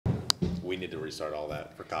We need to restart all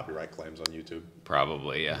that for copyright claims on YouTube.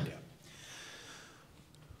 Probably, yeah.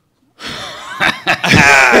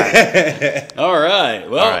 All right.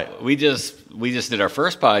 Well, all right. we just did our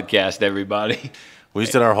first podcast, everybody. We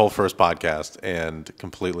just did our whole first podcast and we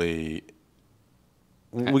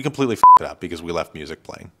completely f***ed it up because we left music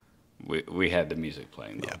playing. We had the music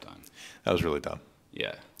playing the whole time. That was really dumb.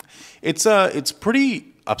 Yeah. It's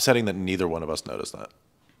pretty upsetting that neither one of us noticed that.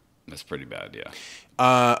 That's pretty bad,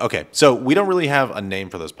 yeah. Okay, so we don't really have a name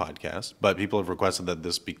for this podcast, but people have requested that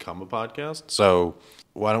this become a podcast. So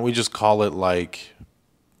why don't we just call it like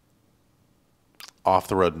Off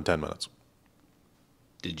the Road in 10 Minutes?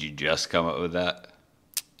 Did you just come up with that?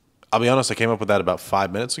 I'll be honest, I came up with that about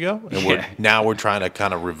 5 minutes ago, and now we're trying to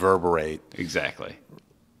kind of reverberate. Exactly.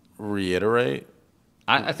 Reiterate?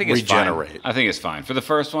 I think it's regenerate. Fine. I think it's fine. For the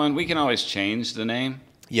first one, we can always change the name.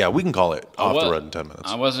 Yeah, we can call it Off the Road in 10 Minutes.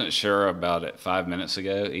 I wasn't sure about it 5 minutes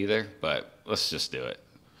ago either, but let's just do it.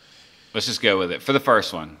 Let's just go with it for the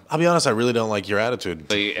first one. I'll be honest, I really don't like your attitude.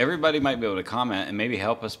 So everybody might be able to comment and maybe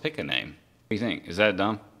help us pick a name. What do you think? Is that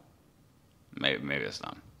dumb? Maybe it's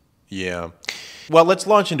dumb. Yeah. Well, let's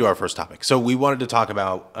launch into our first topic. So we wanted to talk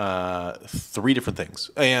about 3 different things.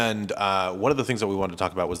 And one of the things that we wanted to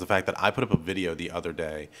talk about was the fact that I put up a video the other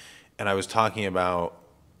day, and I was talking about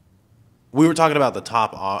we were talking about the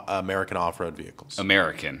top American off-road vehicles.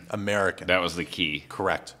 American. That was the key.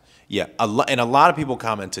 Correct. Yeah. And a lot of people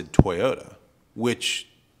commented Toyota, which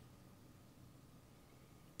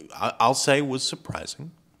I'll say was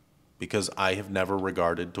surprising because I have never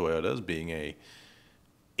regarded Toyota as being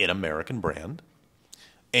an American brand.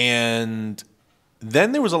 And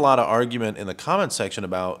then there was a lot of argument in the comment section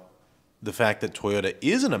about the fact that Toyota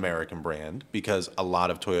is an American brand because a lot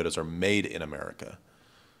of Toyotas are made in America.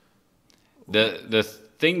 The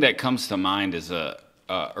thing that comes to mind is a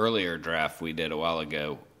earlier draft we did a while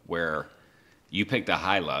ago where you picked a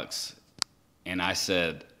Hilux and I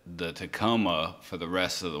said the Tacoma for the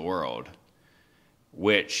rest of the world,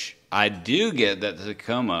 which I do get that the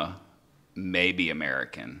Tacoma may be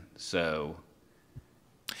American. So,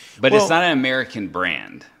 but it's not an American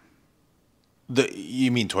brand.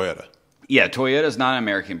 You mean Toyota? Yeah, Toyota's not an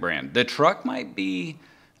American brand. The truck might be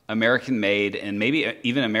American made and maybe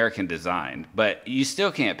even American designed, but you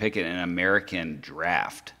still can't pick it an American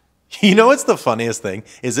draft. You know what's the funniest thing?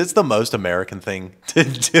 Is it's the most American thing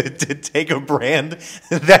to take a brand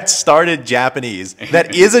that started Japanese,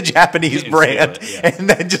 that is a Japanese brand, and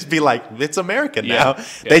then just be like, it's American now.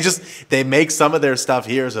 Yeah. They make some of their stuff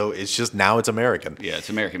here, so it's just now it's American. Yeah, it's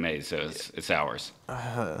American made, so it's ours.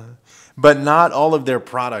 But not all of their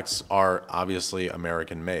products are obviously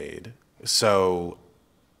American made. So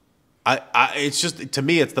it's just, to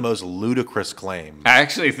me, it's the most ludicrous claim. I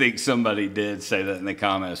actually think somebody did say that in the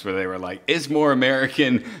comments where they were like, it's more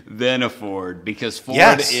American than a Ford because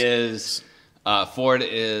Ford is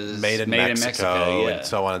made in Mexico and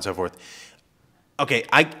so on and so forth. Okay,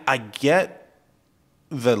 I get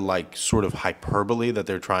the like sort of hyperbole that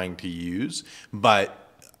they're trying to use, but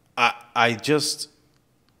I just...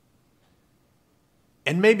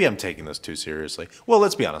 And maybe I'm taking this too seriously. Well,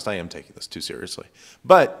 let's be honest. I am taking this too seriously.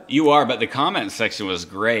 But you are. But the comment section was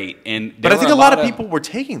great, but I think a lot of people were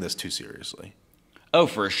taking this too seriously. Oh,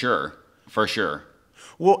 for sure, for sure.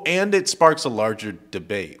 Well, and it sparks a larger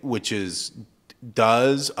debate, which is: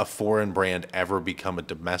 does a foreign brand ever become a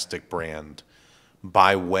domestic brand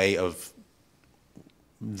by way of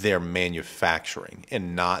their manufacturing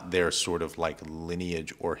and not their sort of like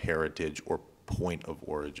lineage or heritage or point of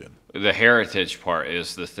origin? The heritage part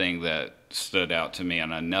is the thing that stood out to me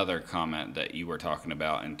on another comment that you were talking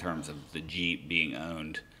about in terms of the Jeep being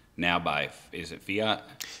owned now by, is it Fiat?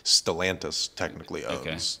 Stellantis technically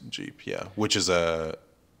owns Jeep, yeah, which is a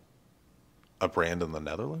brand in the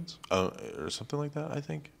Netherlands or something like that, I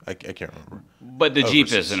think. I can't remember. But the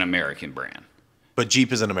Jeep is an American brand. But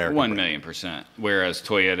Jeep is an American brand. 1,000,000%, whereas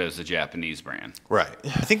Toyota is a Japanese brand. Right.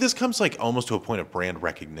 I think this comes like almost to a point of brand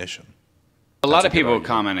recognition. A lot of people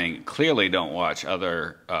commenting clearly don't watch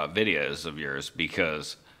other videos of yours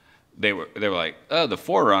because they were like, oh, the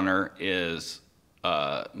 4Runner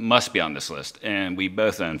must be on this list, and we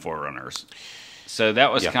both own 4Runners. So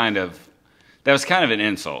that was kind of an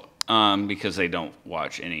insult because they don't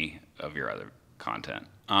watch any of your other content.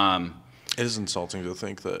 It is insulting to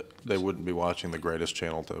think that they wouldn't be watching the greatest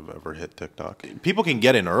channel to have ever hit TikTok. People can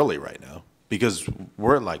get in early right now. Because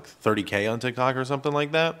we're at like 30K on TikTok or something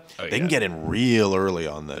like that. Oh, they can get in real early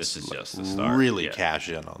on this. This is just the start. Really cash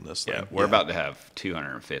in on this thing. We're about to have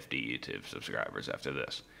 250 YouTube subscribers after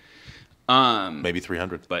this. Maybe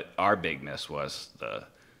 300. But our big miss was the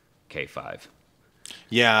K5.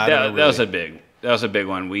 Yeah, that was a big That was a big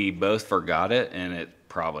one. We both forgot it, and it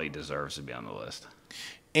probably deserves to be on the list.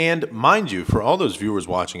 And mind you, for all those viewers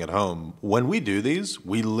watching at home, when we do these,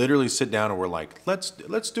 we literally sit down and we're like, let's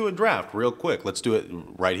do a draft real quick. Let's do it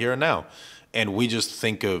right here and now. And we just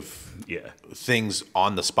think of things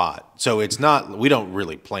on the spot. So it's not, we don't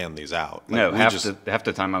really plan these out. Like, no, half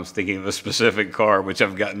the time I was thinking of a specific car, which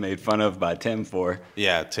I've gotten made fun of by Tim for.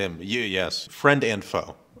 Yeah, Tim, yes. Friend and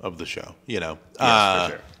foe of the show, you know. Yes,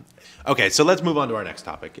 for sure. Okay, so let's move on to our next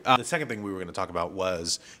topic. The second thing we were going to talk about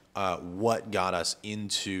was what got us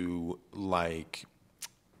into, like,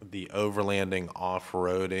 the overlanding,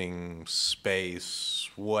 off-roading space,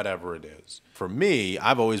 whatever it is. For me,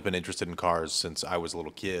 I've always been interested in cars since I was a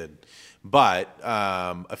little kid. But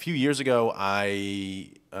a few years ago, I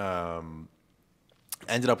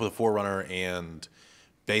ended up with a 4Runner and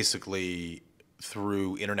basically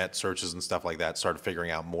through internet searches and stuff like that, started figuring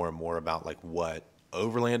out more and more about like what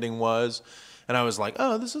overlanding was. And I was like,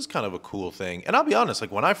 oh, this is kind of a cool thing. And I'll be honest,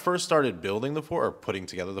 like when I first started building the putting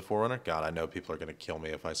together the 4Runner, God, I know people are going to kill me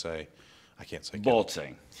if I say, I can't say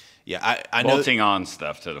bolting. Yeah, I know. Bolting on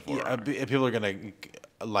stuff to the 4Runner. Yeah, people are going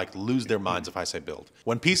to like lose their minds if I say build.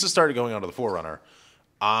 When pieces started going onto the 4Runner,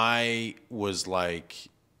 I was like,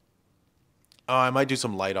 oh, I might do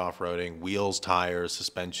some light off-roading, wheels, tires,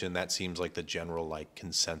 suspension. That seems like the general like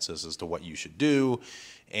consensus as to what you should do.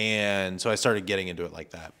 And so I started getting into it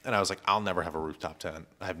like that. And I was like, I'll never have a rooftop tent.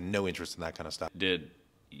 I have no interest in that kind of stuff. Did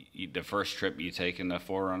the first trip you take in the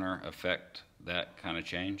 4Runner affect that kind of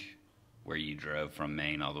change, where you drove from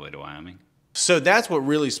Maine all the way to Wyoming? So that's what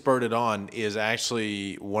really spurred it on. Is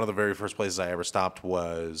actually one of the very first places I ever stopped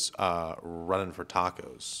was running for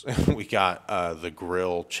tacos. We got the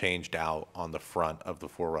grill changed out on the front of the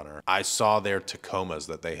 4Runner. I saw their Tacomas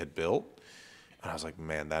that they had built, and I was like,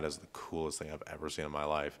 man, that is the coolest thing I've ever seen in my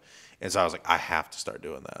life. And so I was like, I have to start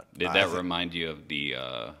doing that. Did that remind you of the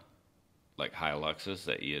like Hiluxes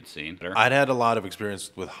that you had seen? I'd had a lot of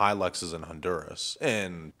experience with Hiluxes in Honduras,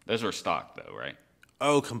 and those were stock though, right?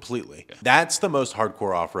 Oh, completely. Yeah. That's the most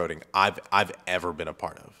hardcore off-roading I've ever been a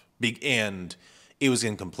part of. And it was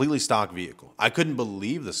in completely stock vehicle. I couldn't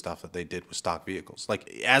believe the stuff that they did with stock vehicles. Like,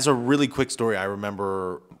 as a really quick story, I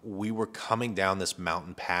remember we were coming down this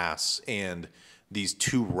mountain pass and these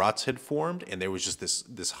two ruts had formed, and there was just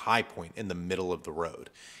this high point in the middle of the road.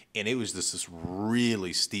 And it was this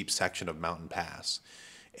really steep section of mountain pass.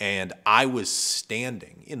 And I was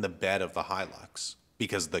standing in the bed of the Hilux,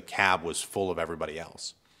 because the cab was full of everybody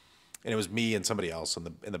else. And it was me and somebody else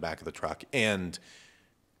in the back of the truck. And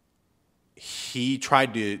he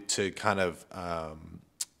tried to kind of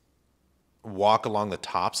walk along the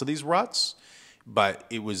tops of these ruts, but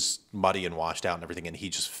it was muddy and washed out and everything, and he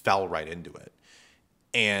just fell right into it.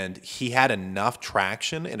 And he had enough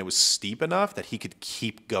traction, and it was steep enough that he could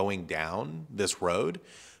keep going down this road.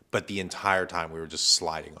 But the entire time we were just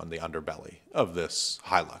sliding on the underbelly of this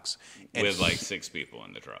Hilux. And with like 6 people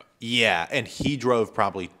in the truck. Yeah, and he drove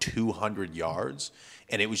probably 200 yards,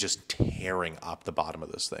 and it was just tearing up the bottom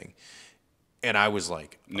of this thing. And I was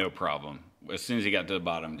like... No problem. As soon as he got to the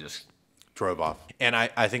bottom, just... drove off. And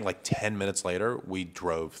I think like 10 minutes later, we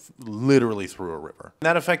drove literally through a river. And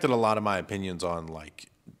that affected a lot of my opinions on like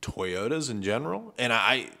Toyotas in general. And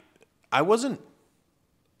I wasn't...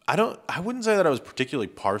 I wouldn't say that I was particularly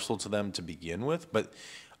partial to them to begin with, but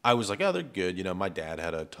I was like, oh, they're good. You know, my dad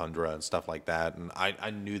had a Tundra and stuff like that, and I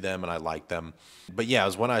knew them and I liked them. But yeah, it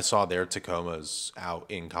was when I saw their Tacomas out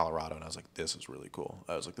in Colorado, and I was like, this is really cool.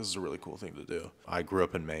 I was like, this is a really cool thing to do. I grew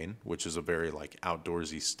up in Maine, which is a very like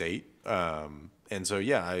outdoorsy state. And so,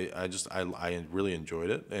 yeah, I really enjoyed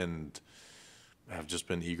it, and I've just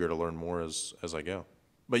been eager to learn more as I go.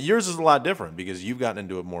 But yours is a lot different because you've gotten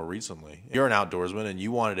into it more recently. You're an outdoorsman, and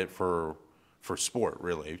you wanted it for sport,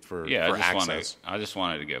 really, for access. I just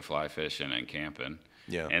wanted to go fly fishing and camping.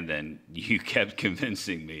 Yeah. And then you kept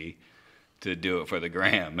convincing me to do it for the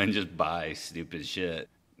gram and just buy stupid shit.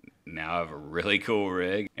 Now I have a really cool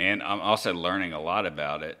rig, and I'm also learning a lot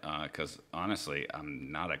about it because, honestly, I'm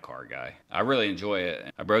not a car guy. I really enjoy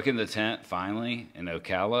it. I broke in the tent finally in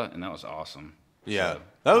Ocala, and that was awesome. Yeah, so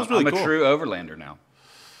that was really cool. I'm a true overlander now.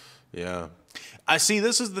 Yeah. I see,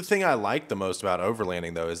 this is the thing I like the most about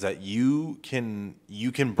overlanding, though, is that you can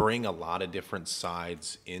bring a lot of different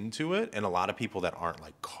sides into it, and a lot of people that aren't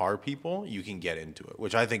like car people, you can get into it,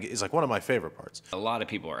 which I think is like one of my favorite parts. A lot of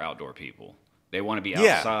people are outdoor people. They want to be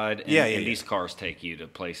outside, and these cars take you to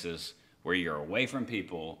places where you're away from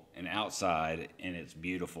people and outside, and it's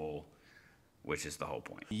beautiful, which is the whole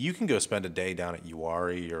point. You can go spend a day down at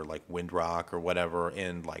Uwharrie or like Windrock or whatever,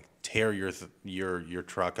 and like tear your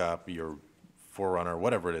truck up, your 4Runner,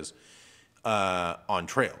 whatever it is, on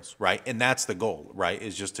trails, right? And that's the goal, right?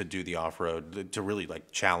 Is just to do the off-road, to really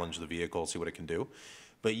like challenge the vehicle, see what it can do.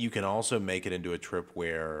 But you can also make it into a trip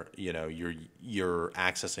where you're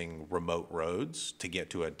accessing remote roads to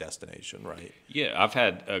get to a destination, right? Yeah, I've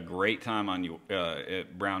had a great time on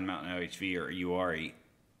at Brown Mountain OHV or URE.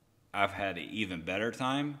 I've had an even better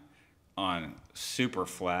time on super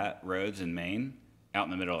flat roads in Maine, out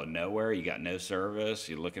in the middle of nowhere. You got no service.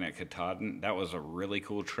 You're looking at Katahdin. That was a really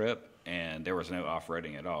cool trip, and there was no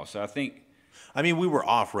off-roading at all. So I think. I mean, we were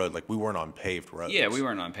off-road, like we weren't on paved roads. Yeah, we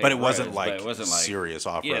weren't on paved but it roads, wasn't like serious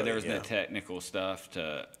off-road. Yeah, there was no technical stuff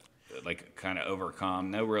to like kind of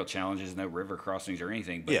overcome. No real challenges, no river crossings or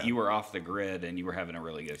anything. But you were off the grid and you were having a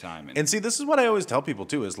really good time. And see, this is what I always tell people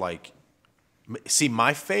too: is like, see,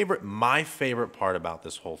 my favorite part about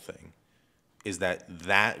this whole thing is that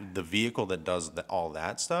the vehicle that does all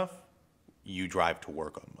that stuff, you drive to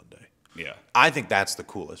work on Monday. Yeah, I think that's the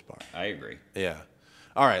coolest part. I agree. Yeah.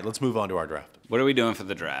 All right, let's move on to our draft. What are we doing for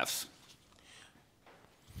the drafts?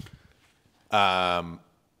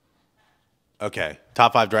 Okay,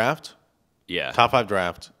 top 5 draft. Yeah. Top 5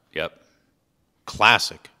 draft. Yep.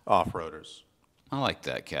 Classic off-roaders. I like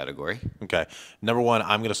that category. Okay. Number 1,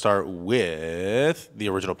 I'm going to start with the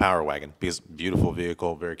original Power Wagon because beautiful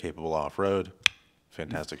vehicle, very capable off-road,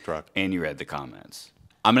 fantastic truck. And you read the comments.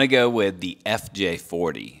 I'm going to go with the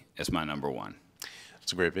FJ40 as my number 1.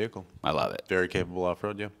 It's a great vehicle. I love it. Very capable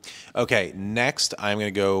off-road, yeah. Okay, next I'm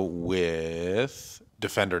going to go with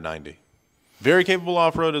Defender 90. Very capable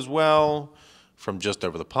off-road as well, from just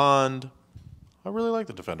over the pond. I really like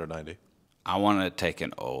the Defender 90. I want to take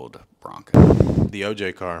an old Bronco. The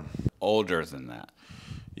OJ car. Older than that.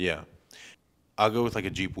 Yeah. I'll go with like a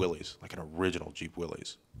Jeep Willys, like an original Jeep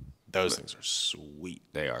Willys. Those things are sweet.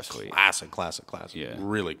 They are sweet. Classic. Yeah.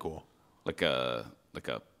 Really cool. Like a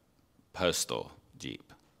postal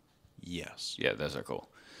Jeep. Yes. Yeah, those are cool.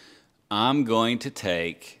 I'm going to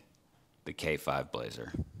take the K5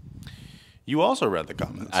 Blazer. You also read the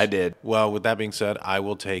comments. I did. Well, with that being said, I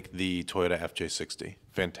will take the Toyota FJ60.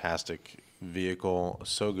 Fantastic vehicle,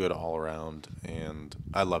 so good all around, and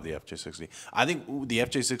I love the FJ60. I think the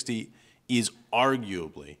FJ60 is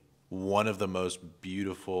arguably one of the most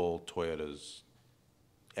beautiful Toyotas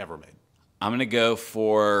ever made. I'm going to go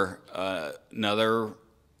for another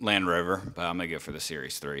Land Rover, but I'm going to go for the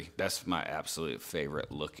Series 3. That's my absolute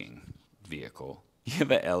favorite looking vehicle. You have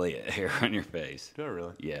an Elliott hair on your face. Do I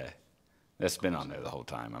really? Yeah. That's been on there the whole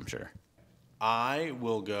time, I'm sure. I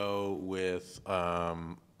will go with,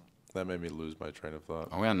 that made me lose my train of thought.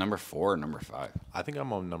 Are we on number 4 or number 5? I think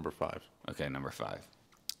I'm on number 5. Okay, number 5.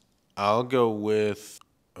 I'll go with,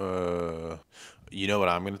 you know what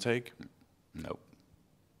I'm going to take? Nope.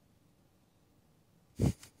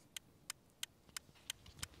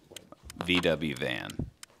 VW van.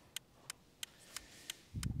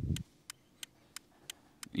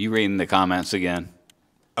 You reading the comments again?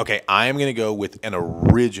 Okay, I am going to go with an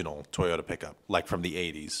original Toyota pickup, like from the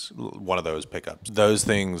 80s, one of those pickups. Those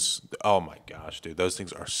things, oh my gosh, dude, those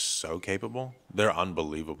things are so capable. They're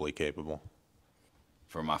unbelievably capable.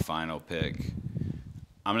 For my final pick,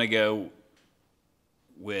 I'm going to go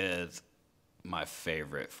with my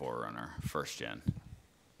favorite 4Runner, first gen.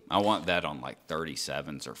 I want that on like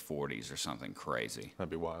 37s or 40s or something crazy. That'd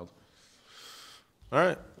be wild. All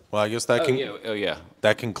right. Well, I guess that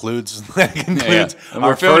that concludes Yeah. And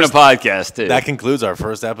we're filming a podcast too. That concludes our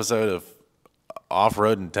first episode of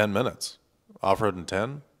Off-Road in 10 minutes. Off-Road in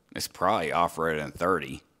 10? It's probably off-road in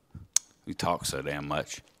 30. We talk so damn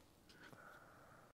much.